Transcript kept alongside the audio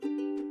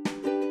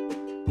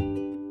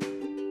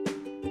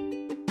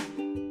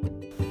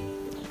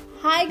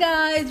Hi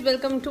guys,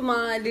 welcome to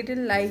my Little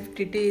Life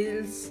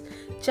Details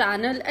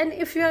channel, and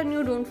if you are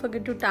new, don't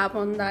forget to tap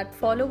on that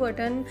follow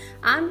button.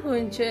 I'm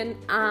Hunchan.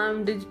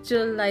 I'm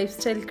digital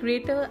lifestyle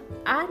creator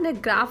and a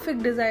graphic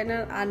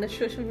designer and a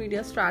social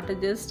media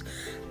strategist,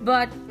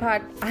 but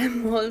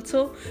I'm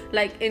also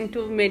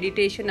into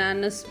meditation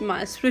and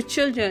my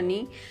spiritual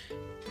journey,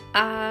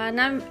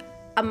 and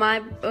my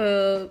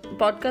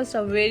podcasts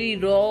are very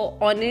raw,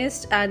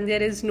 honest, and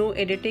there is no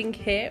editing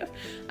here.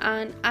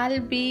 And I'll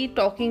be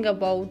talking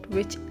about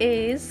which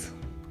is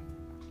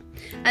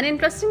an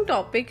interesting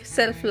topic: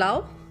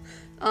 self-love.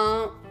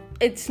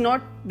 It's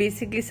not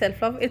basically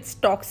self-love; it's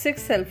toxic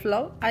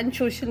self-love and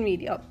social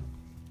media.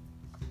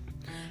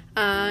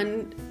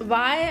 And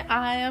why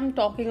I am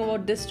talking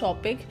about this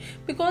topic,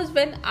 because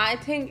when I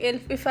think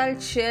if I'll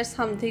share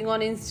something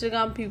on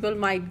Instagram, people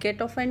might get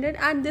offended,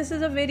 and this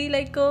is a very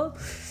a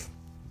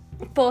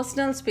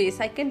personal space.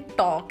 I can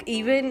talk,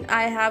 even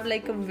I have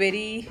a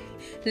very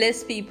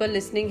less people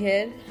listening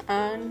here,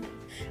 and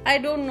I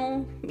don't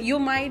know, you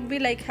might be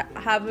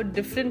have a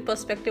different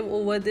perspective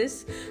over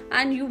this,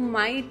 and you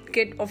might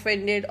get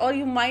offended or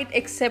you might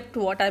accept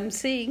what I'm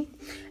saying.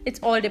 It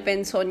all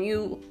depends on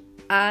you.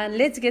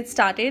 Let's get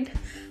started.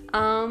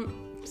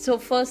 So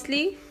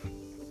firstly,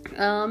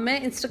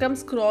 मैं Instagram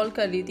scroll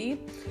कर रही थी,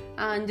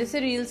 and जैसे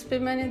reels पे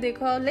मैंने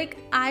देखा,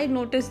 I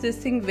notice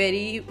this thing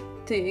very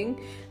thing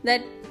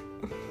that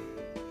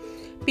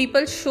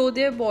people show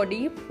their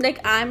body.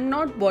 I'm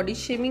not body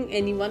shaming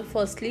anyone.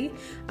 Firstly,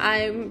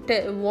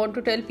 want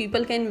to tell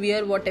people can wear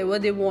whatever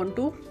they want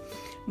to,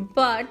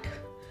 but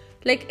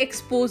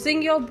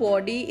exposing your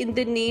body in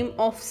the name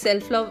of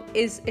self-love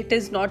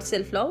is not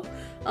self-love.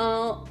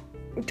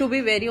 To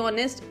be very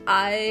honest,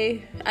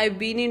 I've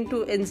been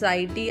into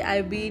anxiety.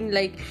 I've been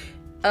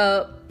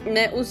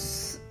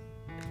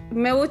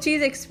मैं वो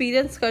चीज़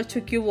experience कर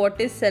चुकी हूँ,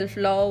 what is self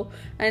love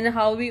and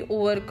how we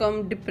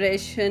overcome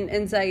depression,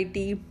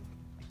 anxiety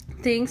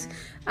things.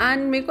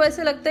 And मेरे को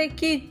ऐसा लगता है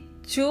कि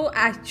जो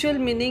एक्चुअल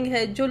मीनिंग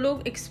है, जो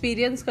लोग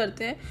एक्सपीरियंस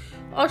करते हैं,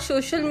 और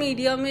सोशल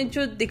मीडिया में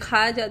जो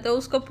दिखाया जाता है,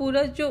 उसका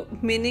पूरा जो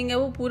मीनिंग है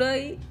वो पूरा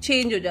ही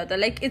चेंज हो जाता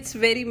है. It's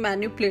very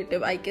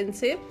manipulative, I can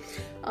say.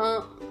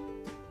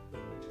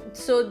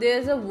 So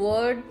there is a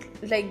word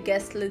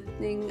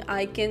gaslighting,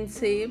 I can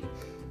say.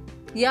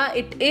 Yeah,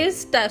 it is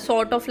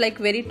sort of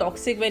very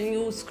toxic when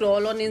you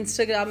scroll on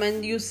Instagram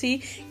and you see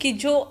कि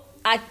जो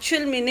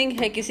actual meaning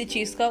है किसी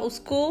चीज़ का,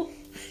 उसको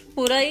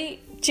पूरा ही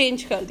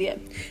change कर दिया.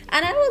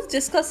 And I was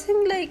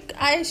discussing,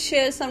 I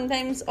share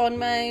sometimes on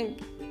my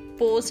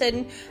post,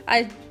 and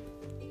I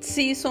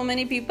see so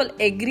many people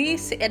agree.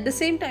 At the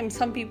same time,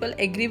 some people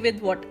agree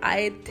with what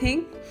I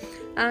think,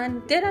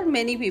 and there are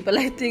many people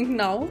I think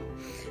now.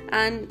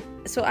 And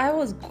so I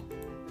was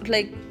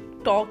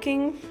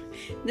talking.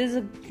 There's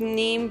a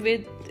name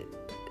with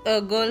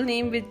a girl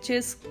name which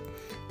is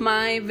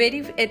my very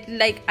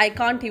I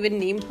can't even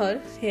name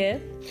her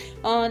here.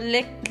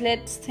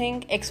 Let's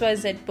think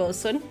XYZ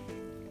person.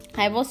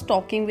 I was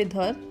talking with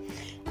her,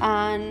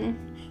 and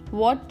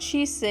what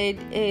she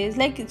said is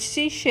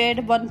she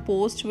shared one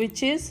post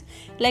which is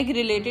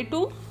related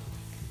to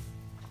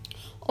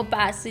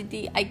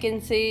opacity. I can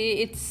say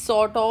it's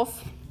sort of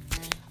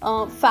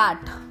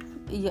fat.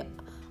 Yeah.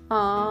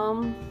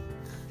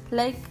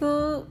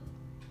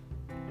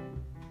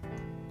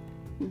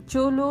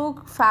 जो लोग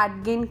fat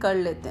gain कर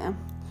लेते हैं.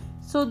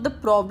 So the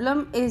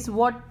problem is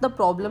what the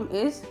problem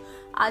is,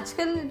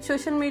 आजकल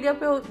social media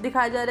पे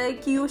दिखाया जा रहा है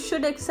कि you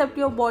should accept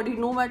your body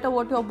no matter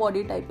what your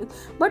body type is.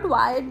 But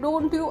why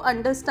don't you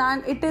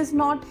understand it is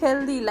not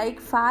healthy.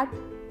 Fat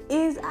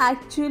is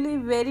actually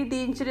very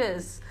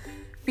dangerous.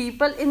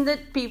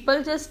 People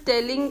just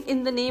telling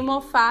in the name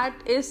of fat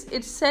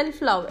it's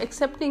self-love,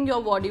 accepting your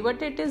body,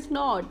 but it is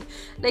not.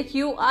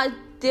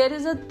 There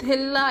is a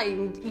thin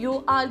line. You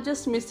are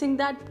just missing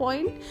that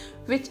point,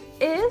 which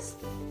is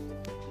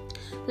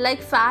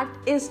fat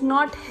is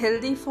not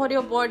healthy for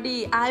your body.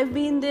 I've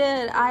been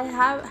there. I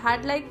have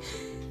had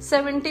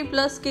 70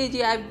 plus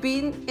kg. I've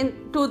been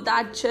into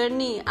that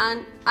journey,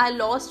 and I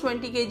lost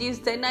 20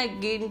 kgs. Then I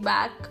gained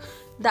back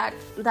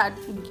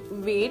that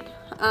weight,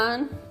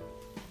 and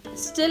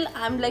still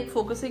I'm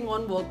focusing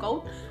on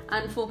workout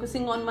and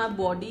focusing on my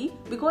body,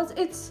 because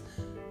if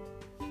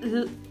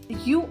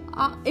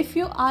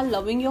you are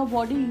loving your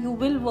body, you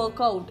will work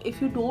out. If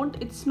you don't,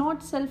 it's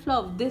not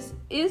self-love. This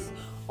is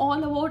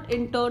all about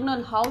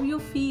internal, how you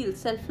feel.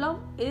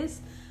 Self-love is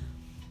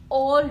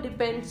all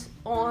depends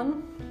on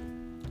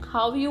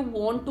how you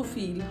want to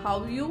feel, how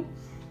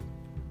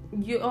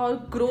your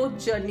growth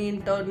journey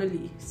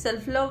internally.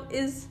 Self-love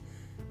is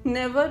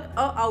never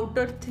a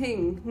outer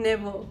thing,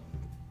 never.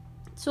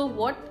 So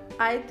what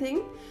I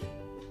think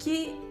कि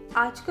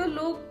आजकल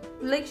लोग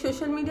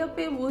social media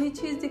पे वही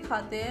चीज़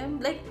दिखाते हैं.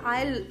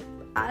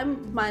 I am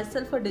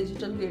myself a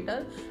digital creator.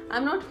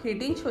 I'm not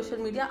hating social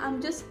media. I'm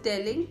just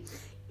telling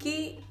कि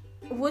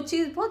वो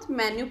चीज़ बहुत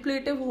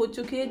मैनिपुलेटिव हो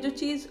चुकी है, जो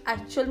चीज़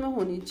एक्चुअल में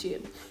होनी चाहिए.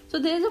 So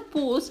there is a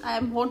post I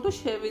want to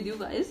share with you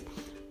guys.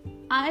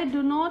 I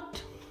do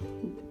not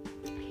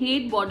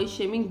hate body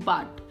shaming,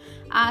 but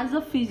as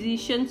a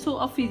physician. So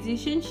a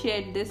physician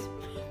shared this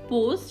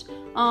post,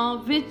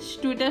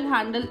 which Twitter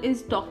handle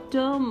is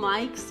Dr.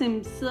 Mike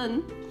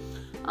Simpson.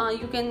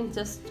 You can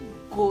just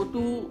go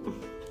to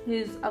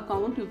his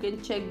account. You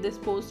can check this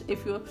post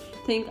if you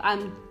think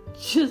I'm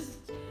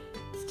just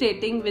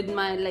stating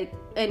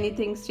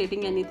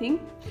anything.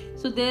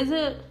 So there's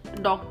a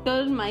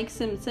Dr. Mike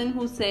Simpson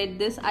who said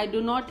this: I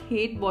do not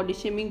hate body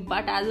shaming,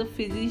 but as a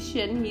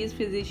physician, he is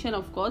physician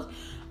of course,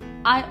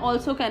 I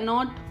also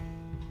cannot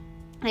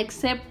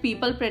accept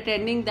people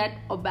pretending that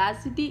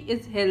obesity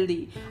is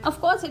healthy.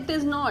 Of course it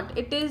is not.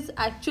 It is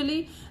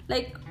actually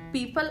like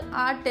people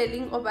are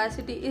telling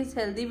obesity is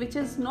healthy, which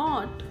is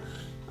not.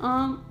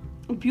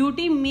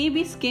 Beauty may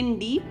be skin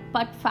deep,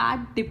 but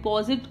fat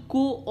deposit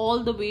go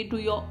all the way to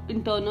your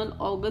internal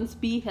organs.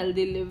 Be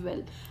healthy, live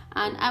well.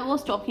 And I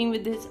was talking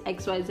with this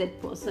XYZ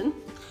person,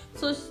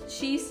 so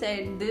she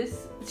said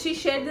this, she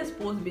shared this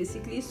post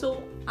basically.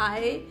 So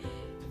I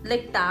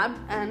tabbed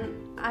and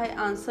I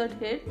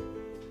answered it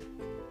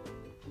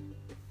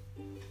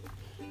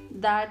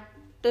that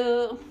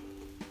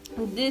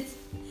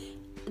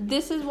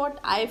this is what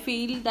I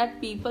feel, that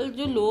people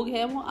जो लोग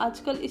हैं वो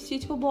आजकल इस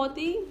चीज़ को बहुत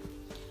ही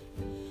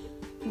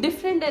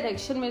different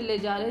direction में ले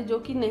जा रहे हैं, जो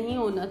कि नहीं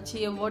होना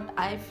चाहिए. What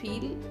I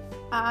feel.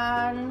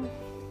 And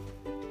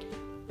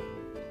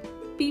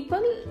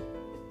people,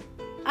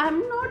 I am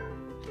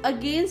not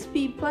against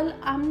people,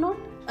 I am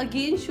not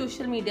against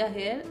social media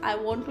here. I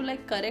want to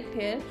correct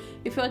here.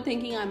 If you are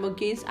thinking I'm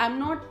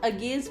not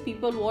against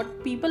people.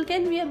 What people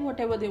can wear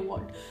whatever they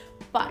want,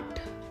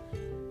 but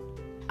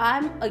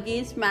I'm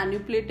against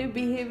manipulative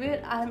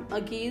behavior. I'm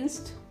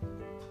against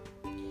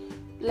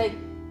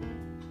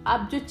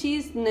आप जो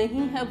चीज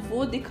नहीं है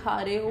वो दिखा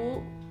रहे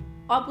हो,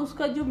 आप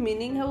उसका जो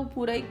मीनिंग है वो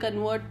पूरा ही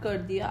कन्वर्ट कर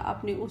दिया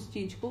आपने उस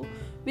चीज को,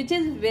 which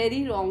is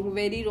very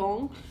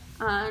wrong.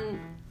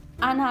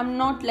 And I'm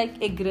not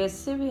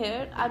aggressive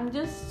here. I'm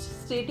just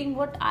stating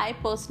what I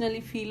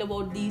personally feel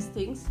about these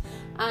things.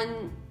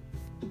 And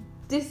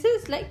this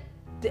is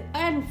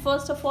and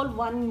first of all,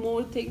 one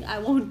more thing I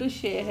want to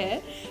share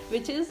here,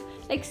 which is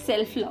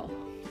self-love.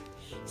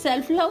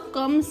 Self-love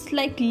comes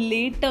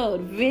later,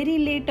 very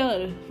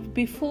later.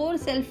 Before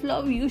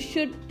self-love, you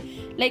should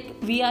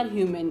we are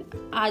human.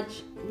 आज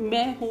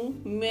मैं हूँ,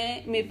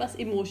 मेरे पास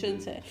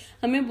emotions है.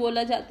 हमें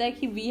बोला जाता है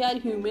कि we are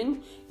human,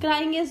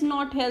 crying is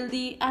not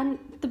healthy. And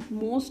the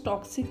most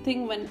toxic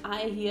thing when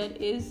I hear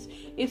is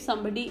if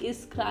somebody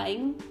is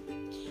crying,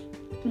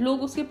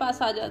 लोग उसके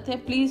पास आ जाते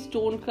हैं, please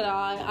don't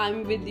cry, I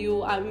am with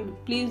you,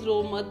 please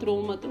रो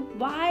मत.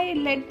 Why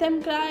let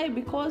them cry?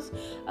 Because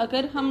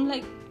अगर हम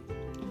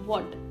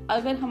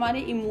अगर हमारे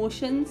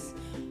इमोशंस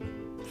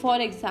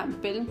फॉर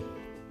एग्जाम्पल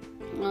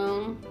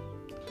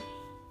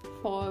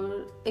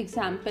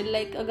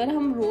अगर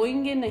हम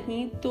रोएंगे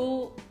नहीं तो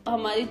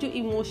हमारे जो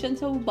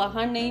इमोशंस है वो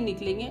बाहर नहीं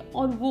निकलेंगे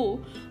और वो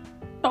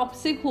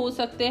टॉक्सिक हो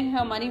सकते हैं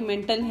हमारी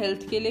मेंटल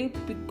हेल्थ के लिए.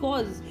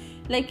 Because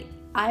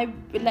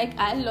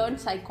I learned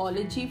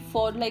psychology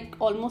for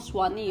almost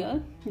 1 year.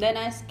 Then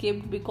I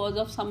skipped because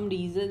of some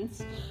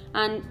reasons,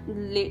 and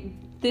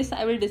this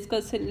I will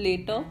discuss it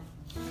later.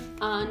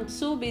 And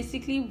so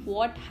basically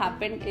what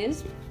happened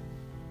is,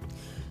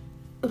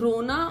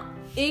 रोना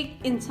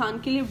एक इंसान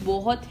के लिए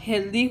बहुत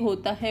हेल्दी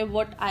होता है.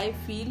 व्हाट आई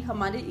फील,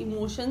 हमारे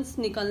emotions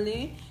निकलने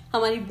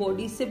हमारी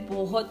बॉडी से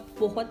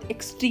बहुत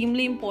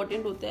एक्सट्रीमली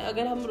इम्पॉर्टेंट होते हैं.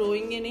 अगर हम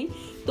रोएंगे नहीं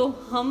तो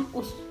हम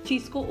उस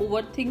चीज़ को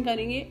ओवर थिंक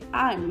करेंगे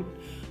एंड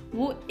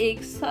वो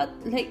एक साथ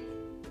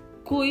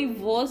कोई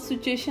वर्स्ट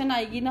सिचुएशन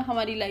आएगी ना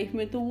हमारी लाइफ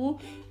में, तो वो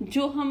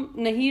जो हम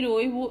नहीं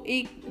रोए वो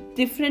एक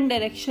डिफरेंट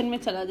डायरेक्शन में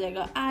चला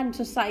जाएगा. And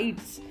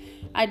suicides,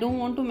 I don't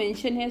want to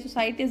mention here,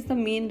 suicide is the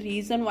main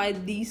reason why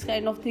these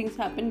kind of things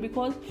happen,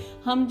 because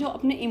हम जो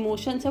अपने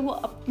emotions है वो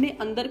अपने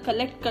अंदर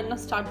collect करना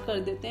start कर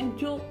देते हैं,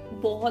 जो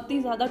बहुत ही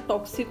ज़्यादा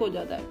toxic हो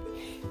जाता है.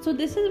 So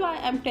this is why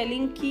I'm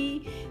telling कि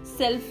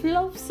self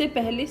love से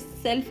पहले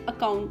self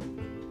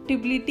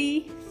accountability,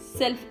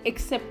 सेल्फ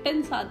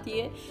एक्सेप्टेंस आती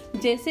है.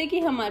 जैसे कि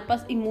हमारे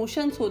पास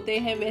इमोशंस होते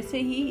हैं वैसे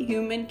ही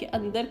ह्यूमन के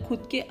अंदर,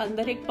 खुद के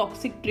अंदर एक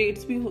टॉक्सिक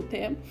ट्रेट्स भी होते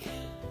हैं.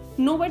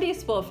 Nobody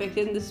is perfect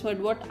in this world.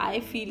 What I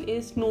feel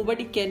is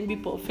nobody can be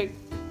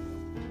perfect.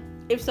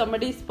 If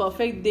somebody is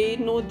perfect, they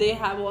know they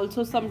have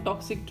also some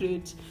toxic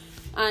traits,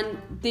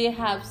 and they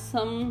have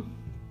some.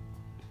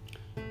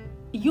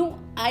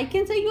 I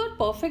can say you are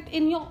perfect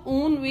in your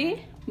own way,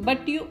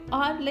 but you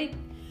are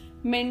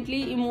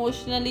mentally,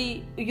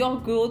 emotionally, your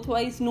growth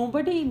wise,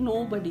 nobody,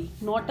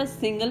 not a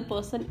single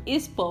person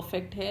is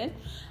perfect here,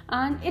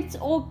 and it's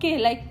okay.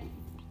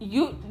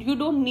 You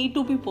don't need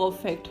to be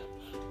perfect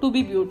to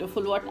be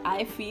beautiful. What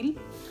I feel.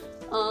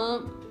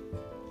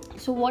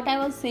 So what I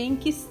was saying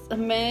कि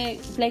मैं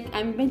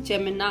I'm a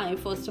Gemini.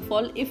 First of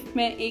all, if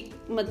मैं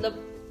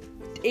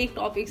एक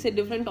topic से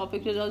different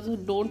topic पे जाऊँ, so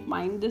don't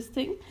mind this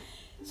thing.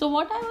 So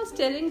what I was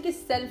telling कि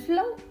self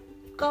love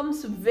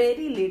comes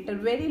very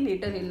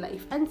later in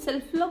life. And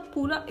self love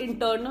पूरा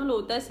internal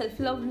होता है. self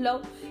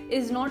love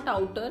is not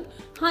outer.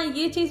 हाँ,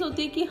 ये चीज़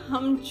होती है कि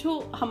हम जो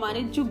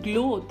हमारे जो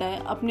ग्लो होता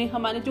है अपने,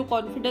 हमारे जो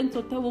कॉन्फिडेंस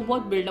होता है वो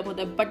बहुत बिल्डअप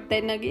होता है. But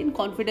then again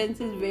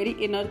confidence is very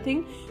inner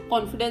thing.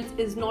 Confidence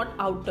is not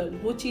outer.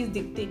 वो चीज़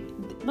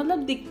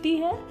दिखती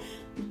है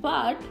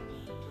बट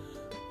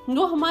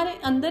जो हमारे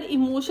अंदर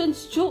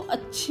इमोशंस जो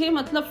अच्छे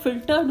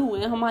फिल्टर्ड हुए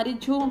हैं, हमारी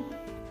जो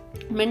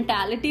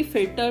मेंटालिटी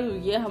फिल्टर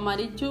हुई है,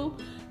 हमारी जो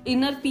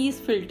इनर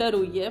पीस फिल्टर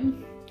हुई है,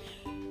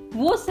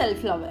 वो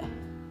सेल्फ लव है.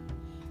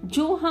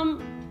 जो हम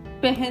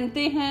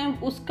पहनते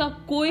हैं उसका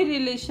कोई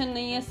रिलेशन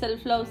नहीं है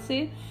सेल्फ लव से.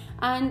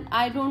 And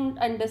I don't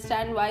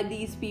understand why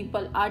these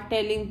people are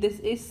telling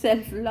this is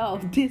self love.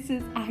 This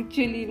is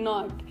actually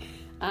not.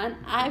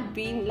 And I've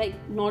been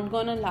not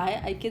gonna lie,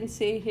 I can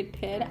say it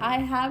here, I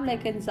have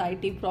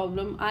anxiety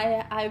problem.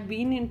 I've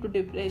been into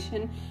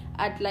depression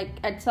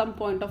at some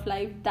point of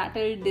life that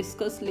I'll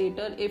discuss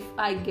later if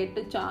I get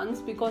a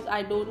chance, because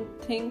I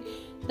don't think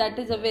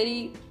that is a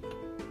very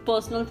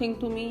personal thing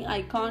to me.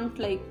 I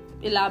can't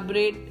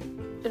elaborate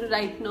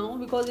right now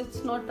because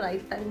it's not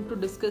right time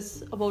to discuss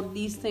about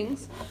these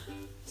things.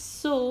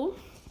 So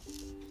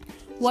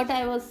what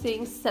I was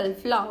saying,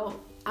 self love.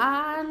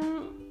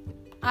 And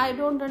I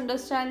don't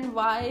understand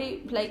why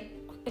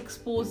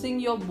exposing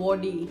your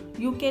body.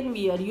 You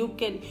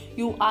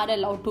are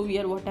allowed to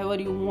wear whatever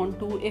you want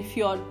to if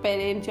your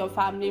parents, your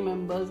family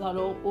members are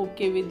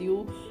okay with you,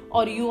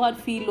 or you are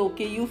feel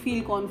okay, you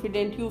feel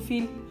confident, you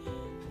feel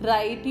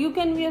right, you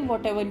can wear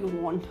whatever you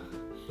want.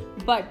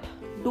 But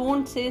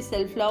don't say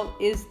self love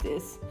is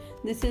this.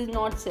 This is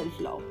not self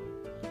love.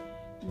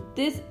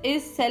 This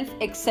is self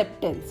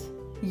acceptance.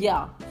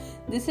 Yeah,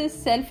 this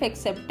is self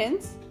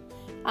acceptance.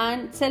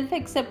 And self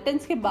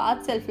acceptance के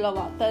बाद self love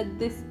आता है.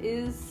 This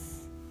is,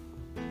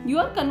 you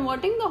are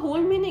converting the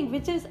whole meaning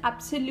which is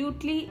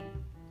absolutely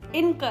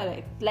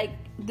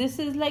incorrect. This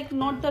is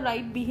not the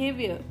right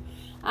behaviour.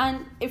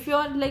 And if you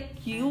are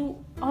you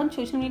on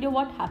social media,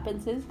 what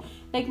happens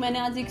is मैंने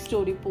आज एक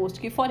story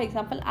post की. For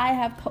example, I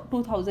have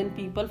 2000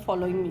 people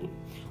following me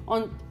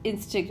on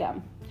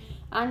Instagram.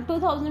 And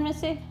 2000 में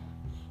से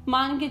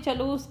मान के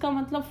चलो उसका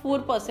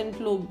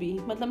 4% लोग भी,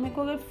 मेरे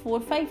को अगर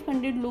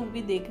 400-500 लोग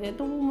भी देख रहे हैं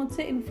तो वो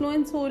मुझसे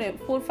इन्फ्लुएंस हो रहे हैं.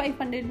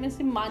 400-500 में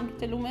से मान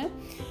के चलो मैं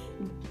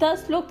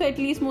 10 लोग तो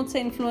एटलीस्ट मुझसे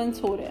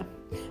इन्फ्लुएंस हो रहे हैं.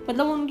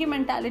 उनकी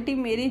मेंटालिटी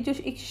मेरी जो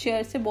एक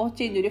शेयर से बहुत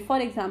चेंज हो रही है.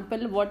 For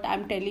example, what I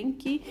am telling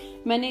कि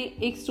मैंने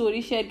एक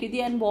स्टोरी शेयर की थी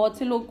एंड बहुत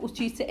से लोग उस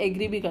चीज़ से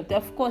एग्री भी करते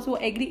हैं. ऑफकोर्स वो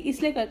एग्री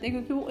इसलिए करते हैं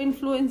क्योंकि वो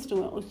इन्फ्लुएंस्ड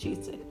हुए हैं उस चीज़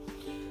से.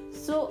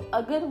 सो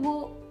अगर वो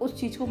उस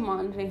चीज़ को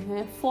मान रहे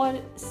हैं, for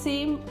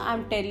same I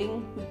am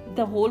telling the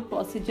whole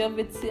procedure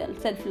with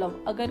self love.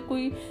 अगर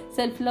कोई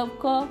सेल्फ लव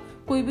का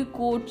कोई भी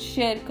कोट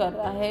शेयर कर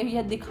रहा है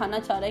या दिखाना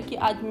चाह रहा है कि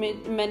आज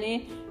मैंने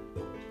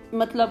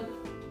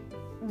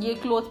ये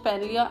क्लोथ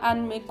पहन लिया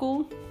एंड मेरे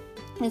को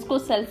इसको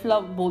सेल्फ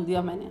लव बोल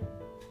दिया,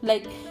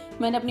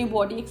 मैंने अपनी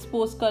बॉडी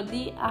एक्सपोज कर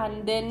दी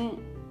एंड देन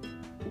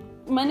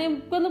मैंने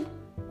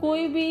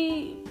कोई भी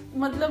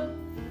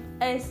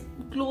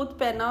क्लोथ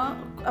पहना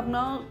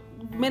अपना,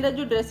 मेरा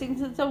जो ड्रेसिंग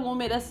सेंस है वो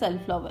मेरा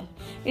सेल्फ लव है.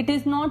 It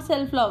is not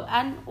self love.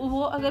 And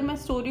वो अगर मैं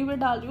स्टोरी में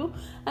डाल रही हूँ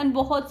एंड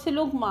बहुत से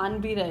लोग मान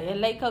भी रहे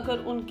हैं, अगर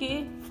उनके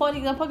फॉर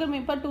एग्जाम्पल अगर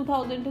मेरे पास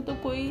 2000 है तो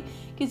कोई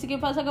किसी के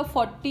पास अगर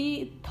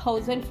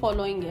 40,000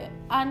 फॉलोइंग है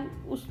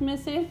एंड उसमें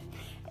से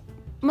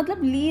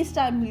least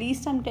I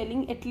am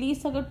telling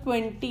at least अगर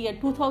 20 या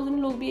 2000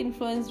 लोग भी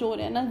इन्फ्लुएंस्ड हो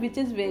रहे हैं ना, which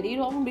is very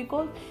wrong.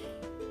 Because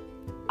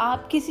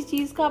आप किसी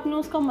चीज़ का आपने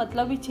उसका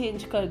मतलब ही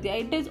चेंज कर दिया.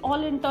 It is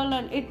all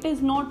internal. It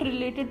is not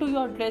related to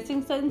your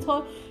dressing sense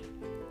और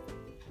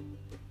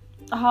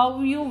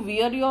how you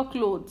wear your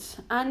clothes.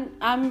 And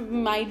I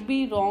might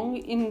be wrong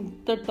in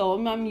the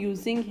term I am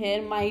using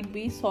hair, might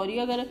be sorry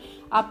अगर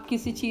आप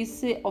किसी चीज़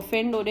से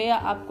offend हो रहे हैं या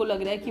आपको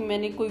लग रहा है कि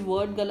मैंने कोई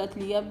वर्ड गलत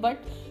लिया.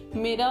 बट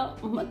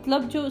मेरा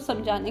जो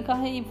समझाने का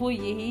है वो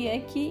यही है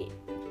कि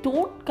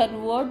don't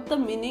convert the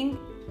meaning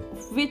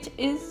which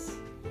is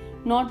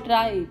not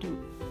right.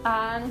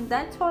 And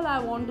that's all I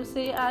want to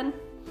say. And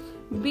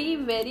be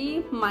very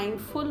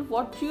mindful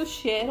what you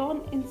share on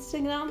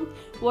Instagram,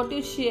 what you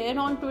share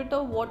on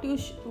Twitter, what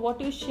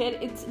you share.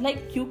 It's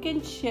you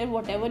can share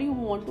whatever you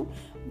want to,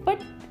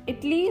 but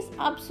at least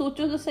आप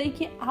सोचो तो सही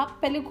कि आप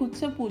पहले खुद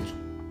से पूछो.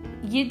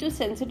 ये जो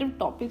सेंसिटिव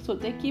टॉपिक्स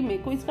होते हैं कि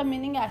मेरे को इसका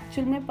मीनिंग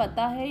एक्चुअल में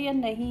पता है या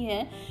नहीं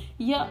है,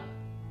 या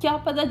क्या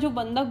पता जो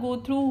बंदा गो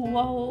थ्रू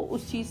हुआ हो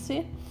उस चीज़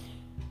से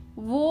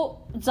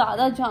वो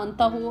ज़्यादा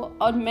जानता हो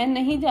और मैं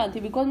नहीं जानती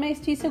बिकॉज मैं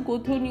इस चीज़ से गो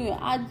थ्रू नहीं हुआ.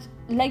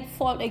 आज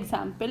for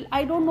example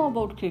I don't know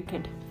about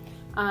cricket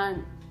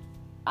and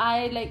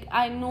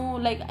I know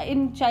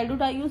in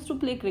childhood I used to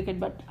play cricket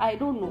but I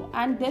don't know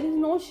and there is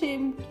no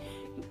shame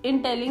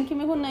in telling कि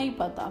मेरे को नहीं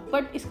पता.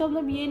 बट इसका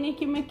ये नहीं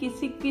कि मैं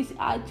किसी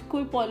आज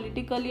कोई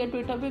पॉलिटिकल या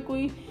ट्विटर पे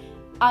कोई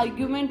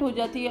आर्ग्यूमेंट हो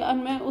जाती है और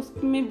मैं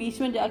उसमें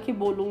बीच में जाके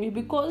बोलूँगी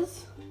बिकॉज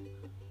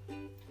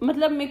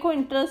मेरे को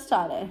इंटरेस्ट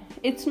आ रहा है.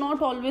 It's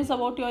not always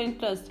about your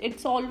interest,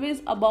 it's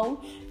always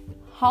about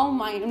how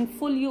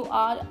mindful you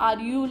are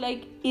you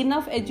like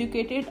enough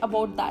educated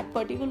about that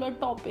particular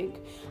topic.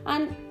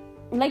 And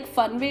like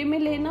fun way में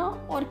लेना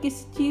और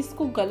किसी चीज़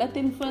को गलत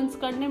इन्फ्लुएंस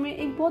करने में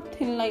एक बहुत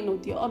थिन लाइन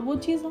होती है, और वो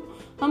चीज़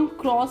हम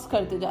क्रॉस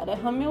करते जा रहे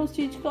हैं. हमें उस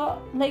चीज़ का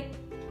लाइक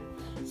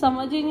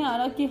समझ ही नहीं आ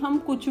रहा कि हम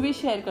कुछ भी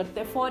शेयर करते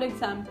हैं. For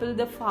example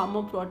the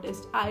farmer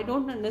protest, I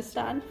don't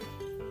understand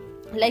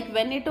like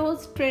when it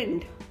was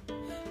trend,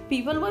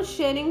 people were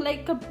sharing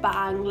like a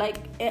bang, like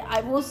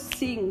I was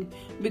seeing,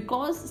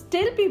 because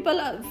still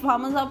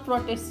farmers are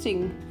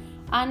protesting.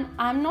 And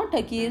I'm not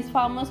against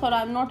farmers, or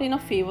I'm not in a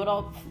favor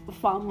of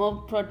farmer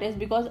protest,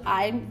 because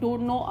I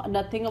don't know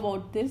nothing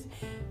about this.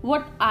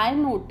 What I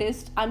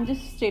noticed, I'm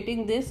just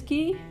stating this,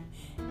 कि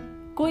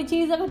कोई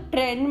चीज़ अगर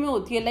trend में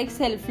होती है, like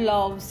self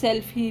love,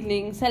 self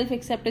healing, self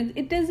acceptance,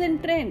 it is in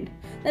trend.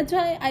 That's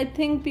why I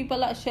think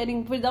people are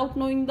sharing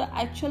without knowing the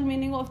actual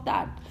meaning of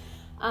that.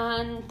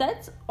 And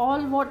that's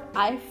all what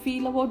I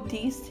feel about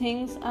these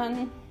things,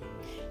 and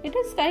it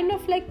is kind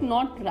of like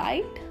not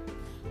right,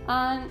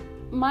 and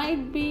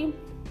might be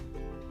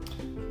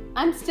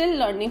I'm still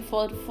learning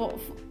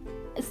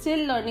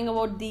still learning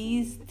about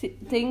these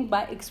things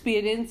by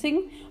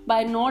experiencing,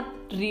 by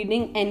not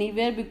reading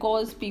anywhere,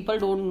 because people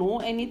don't know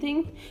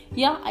anything.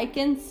 Yeah, I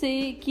can say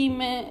कि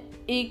मैं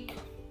एक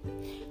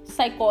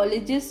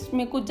psychologist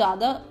में कुछ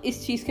ज़्यादा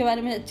इस चीज़ के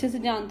बारे में अच्छे से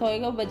जानता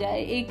होगा,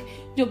 बजाय एक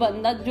जो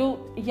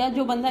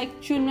बंदा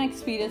एक्चुअल में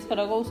एक्सपीरियंस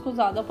करेगा उसको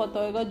ज़्यादा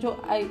पता होगा.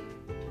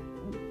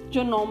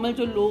 जो नॉर्मल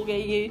जो लोग हैं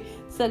ये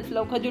सेल्फ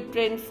लव का जो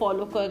ट्रेंड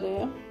फॉलो कर रहे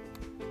हैं,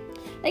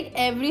 like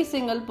every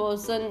single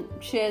person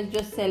shares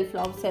just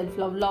self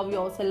love, love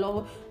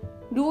yourself.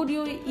 Dude,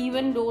 you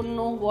even don't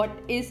know what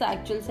is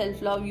actual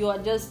self-love. You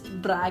are just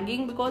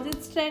bragging because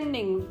it's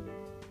trending.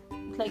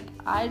 Like,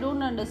 I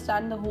don't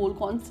understand the whole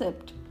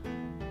concept.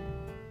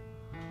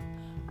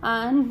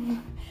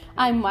 And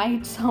I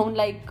might sound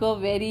like a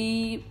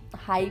very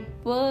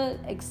hyper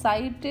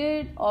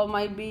excited, or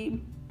might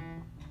be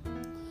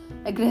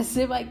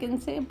aggressive, I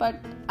can say, but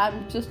I'm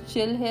just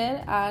chill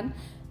here, and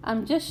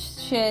I'm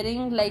just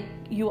sharing like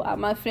you are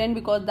my friend,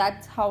 because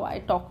that's how I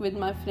talk with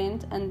my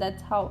friends, and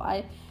that's how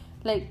I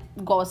like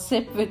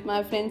gossip with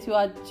my friends. You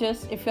are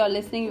just, if you are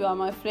listening, you are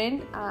my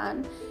friend,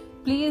 and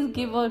please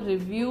give a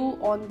review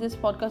on this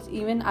podcast.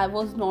 Even I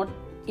was not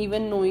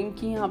even knowing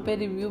कि यहाँ पे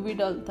review भी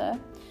डलता है.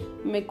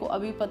 मेरे को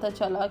अभी पता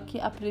चला कि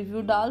आप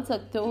रिव्यू डाल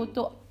सकते हो,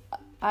 तो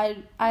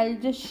I'll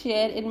just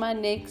share in my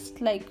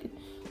next like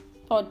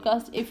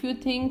podcast. If you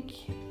think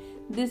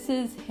this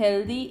is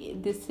healthy,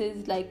 this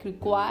is like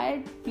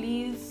required,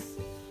 please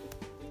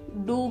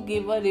do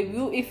give a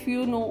review if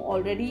you know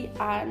already.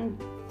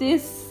 And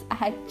this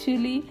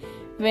actually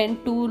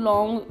went too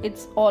long.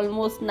 It's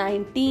almost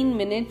 19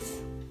 minutes,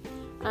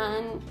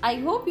 and I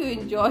hope you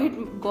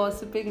enjoyed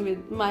gossiping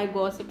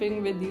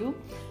with you.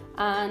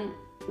 And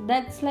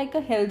that's like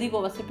a healthy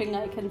gossiping,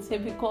 I can say,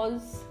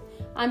 because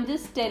I'm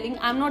just telling,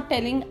 I'm not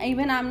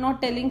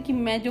telling कि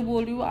मैं जो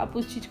बोल रही हूँ आप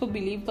उस चीज़ को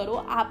believe करो.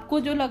 आपको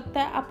जो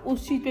लगता है आप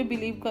उस चीज़ पे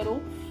बिलीव करो,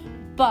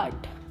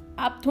 बट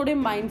आप थोड़े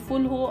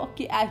माइंडफुल हो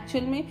कि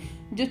एक्चुअल में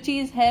जो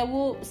चीज़ है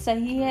वो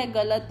सही है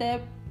गलत है.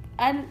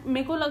 एंड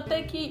मेरे को लगता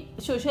है कि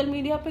सोशल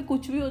मीडिया पे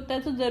कुछ भी होता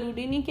है तो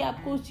ज़रूरी नहीं कि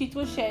आपको उस चीज़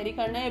को शेयर ही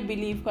करना है या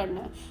बिलीव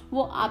करना है.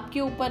 वो आपके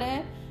ऊपर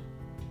है,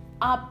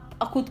 आप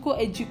खुद को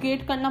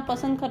एजुकेट करना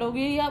पसंद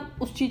करोगे या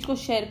उस चीज़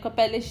को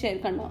पहले शेयर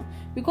करना.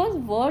 Because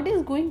world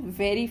is going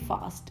very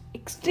fast,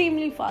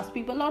 extremely fast.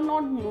 People are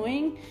not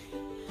knowing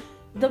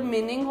the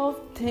meaning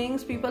of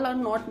things, people are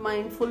not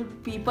mindful,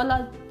 people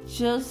are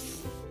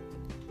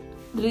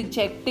just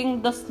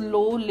rejecting the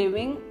slow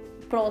living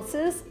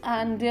process,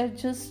 and they are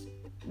just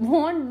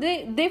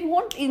they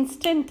want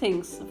instant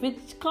things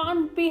which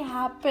can't be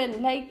happen.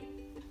 Like,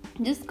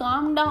 just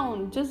calm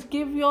down, just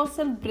give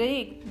yourself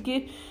break,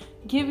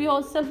 give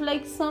yourself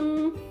like some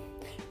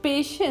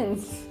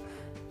patience.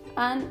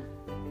 And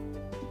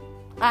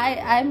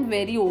I'm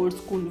very old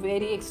school,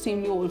 very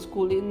extremely old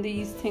school in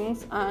these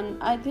things.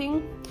 And I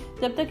think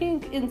जब तक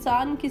एक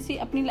इंसान किसी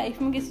अपनी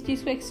life में किसी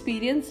चीज़ को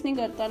experience नहीं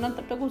करता ना,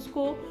 तब तक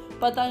उसको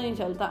पता नहीं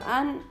चलता.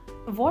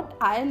 And what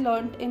I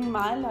learned in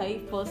my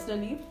life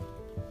personally,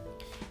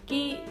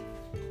 कि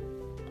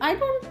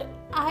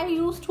I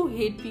used to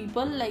hate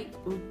people, like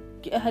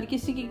हर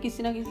किसी की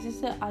किसी ना किसी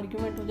से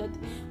आर्ग्यूमेंट हो जाती.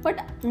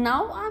 But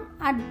now I am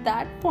at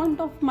that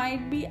point of might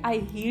B I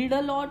heeled a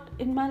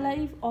lot in my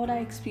life, और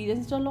आई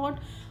एक्सपीरियंस्ड अ लॉट,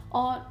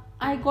 और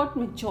I got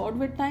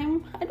matured with time.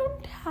 I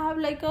don't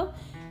have like a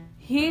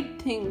hate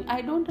thing.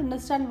 I don't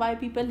understand why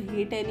people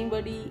hate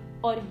anybody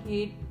or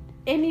hate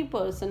any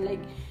person.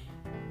 Like,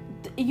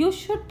 you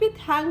should be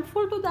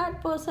thankful to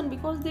that person,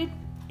 because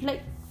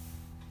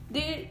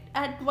they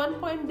at one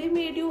point they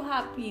made you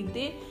happy,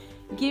 they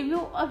gave you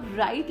a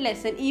right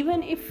lesson.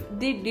 Even if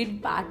they did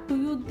bad to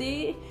you,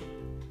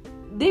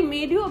 they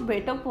made you a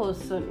better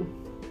person.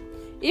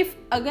 If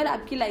अगर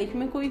आपकी life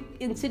में कोई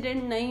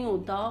incident नहीं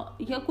होता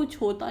या कुछ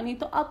होता नहीं,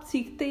 तो आप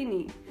सीखते ही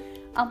नहीं,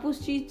 आप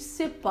उस चीज़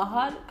से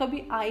बाहर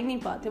कभी आ ही नहीं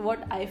पाते.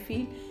 What I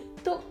feel.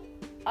 तो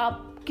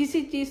आप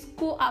किसी चीज़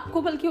को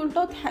आपको बल्कि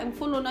उल्टा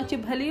थैंकफुल होना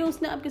चाहिए। भले ही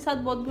उसने आपके साथ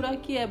बहुत बुरा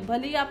किया है,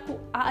 भले ही आपको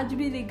आज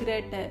भी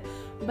रिग्रेट है,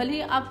 भले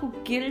ही आपको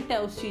गिल्ट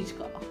है उस चीज़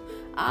का,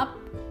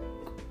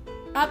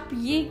 आप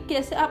ये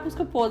कैसे, आप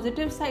उसका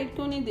पॉजिटिव साइड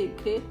क्यों नहीं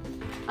देख रहे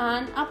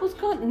एंड आप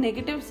उसका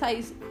नेगेटिव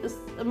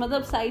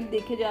साइड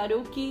देखे जा रहे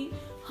हो कि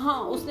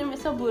हाँ उसने मेरे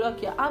साथ बुरा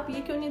किया। आप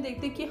ये क्यों नहीं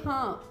देखते कि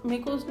हाँ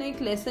मेरे को उसने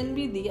एक लेसन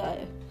भी दिया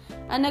है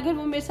एंड अगर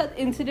वो मेरे साथ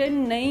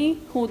इंसिडेंट नहीं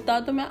होता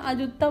तो मैं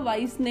आज उतना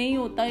वाइज नहीं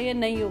होता या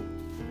नहीं हो।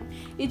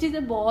 ये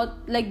चीज़ें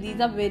बहुत like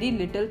these are very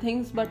little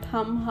things, but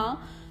हम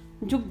हाँ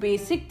जो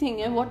बेसिक थिंग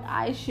है what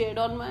I shared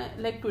on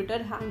my like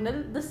Twitter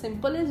handle, the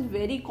simple is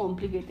very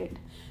complicated.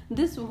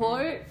 This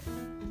world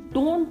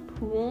don't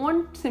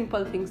want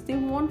simple things, they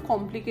want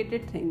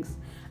complicated things,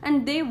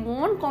 and they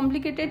want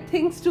complicated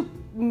things to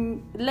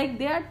like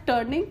they are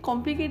turning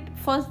complicated.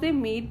 First they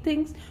made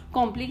things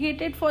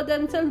complicated for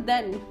themselves,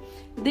 then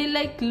they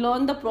like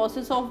learn the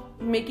process of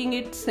making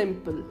it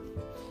simple,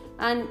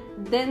 and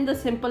then the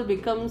simple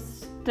becomes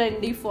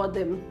trendy for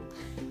them.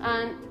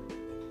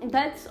 And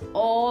that's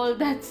all,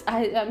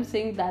 I am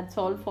saying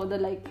that's all for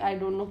the like I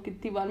don't know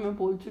कितनी बार मैं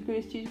बोल चुकी हूँ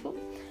इस चीज़ को.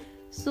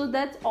 So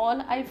that's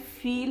all I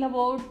feel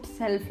about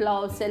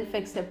self-love,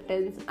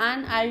 self-acceptance,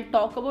 and I'll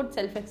talk about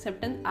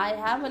self-acceptance. I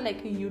have a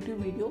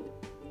YouTube video,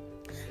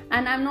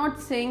 and I'm not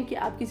saying कि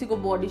आप किसी को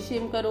body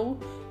shame करो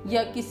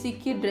या किसी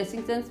की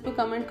dressing sense पे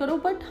comment करो,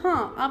 but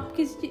हाँ आप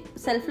किसी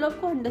self-love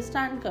को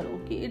understand करो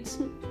कि it's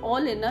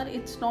all inner,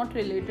 it's not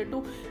related to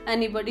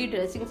anybody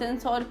dressing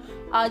sense. और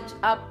आज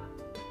आप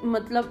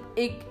मतलब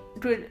एक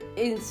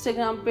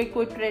Instagram पे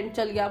कोई trend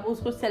चल गया आप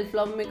उसको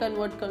self-love में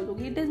convert कर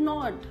दोगे. It is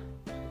not.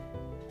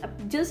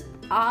 Just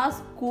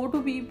ask, go to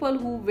people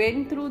who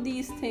went through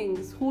these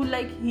things, who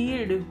like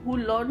healed, who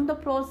learned the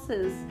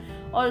process,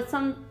 or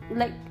some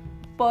like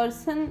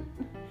person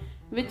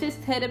which is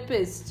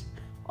therapist,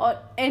 or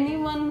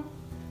anyone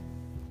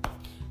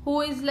who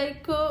is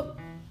like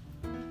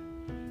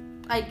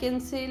I can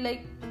say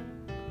like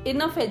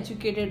enough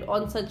educated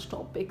on such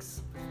topics.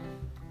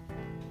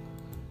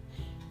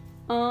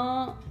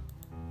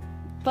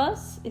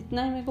 बस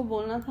इतना ही मेरे को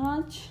बोलना था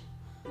आज.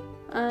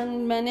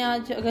 And मैंने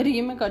आज अगर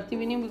ये मैं करती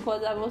भी नहीं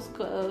because I was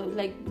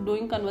like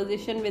doing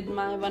conversation with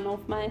my one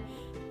of my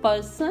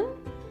person,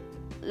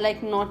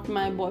 like not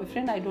my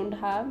boyfriend, I don't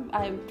have,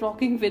 I'm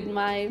talking with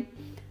my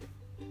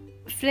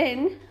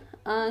friend,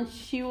 and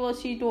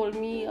she told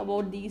me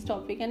about these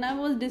topic and I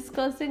was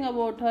discussing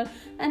about her,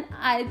 and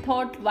I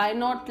thought why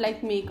not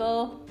like make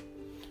a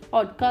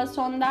podcast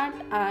on that,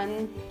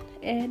 and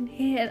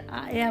here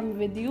I am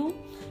with you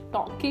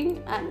talking.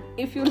 And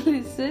if you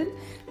listen,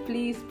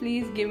 please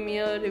give me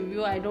a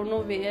review. I don't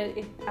know where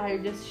it, I'll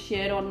just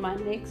share on my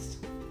next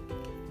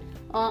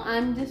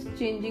I'm just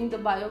changing the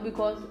bio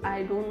because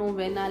I don't know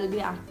when I'll be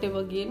active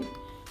again.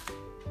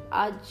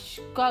 आज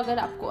का अगर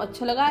आपको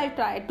अच्छा लगा, I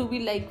try to be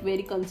like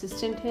very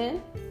consistent here,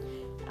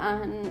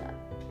 and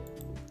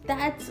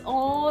that's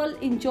all.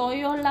 Enjoy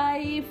your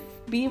life,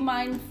 be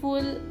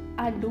mindful,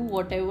 and do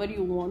whatever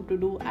you want to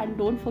do, and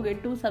don't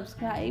forget to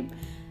subscribe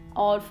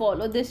or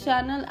follow this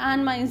channel.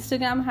 And my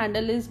Instagram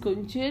handle is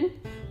Gunjan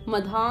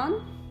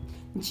Madhan,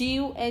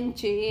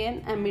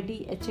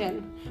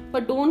 GUNJANMADHN.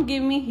 But don't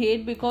give me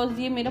hate because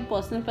ये मेरा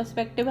personal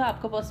perspective है,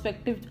 आपका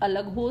perspective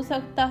अलग हो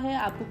सकता है.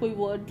 आपको कोई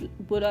वर्ड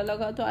बुरा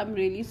लगा तो I am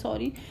really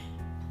sorry.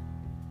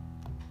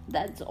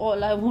 That's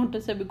all I want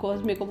to say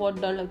because मेरे को बहुत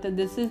डर लगता है.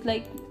 This is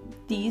like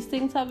these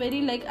things are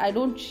very like I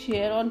don't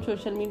share on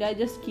social media, I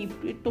just keep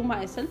it to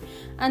myself,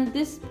 and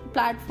this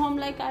platform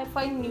like I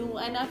find new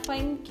and I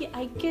find कि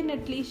I can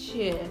at least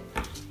share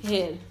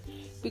here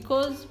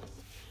because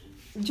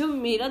जो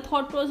मेरा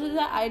thought process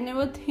है, I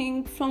never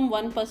think from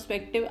one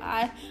perspective.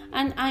 I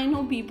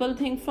know people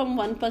think from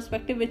one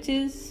perspective which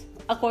is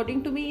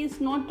according to me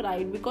is not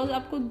right because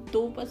आपको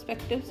दो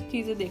perspectives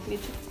चीज़ें देखनी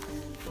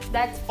चाहिए.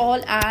 That's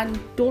all, and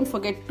don't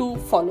forget to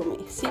follow me.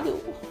 See you.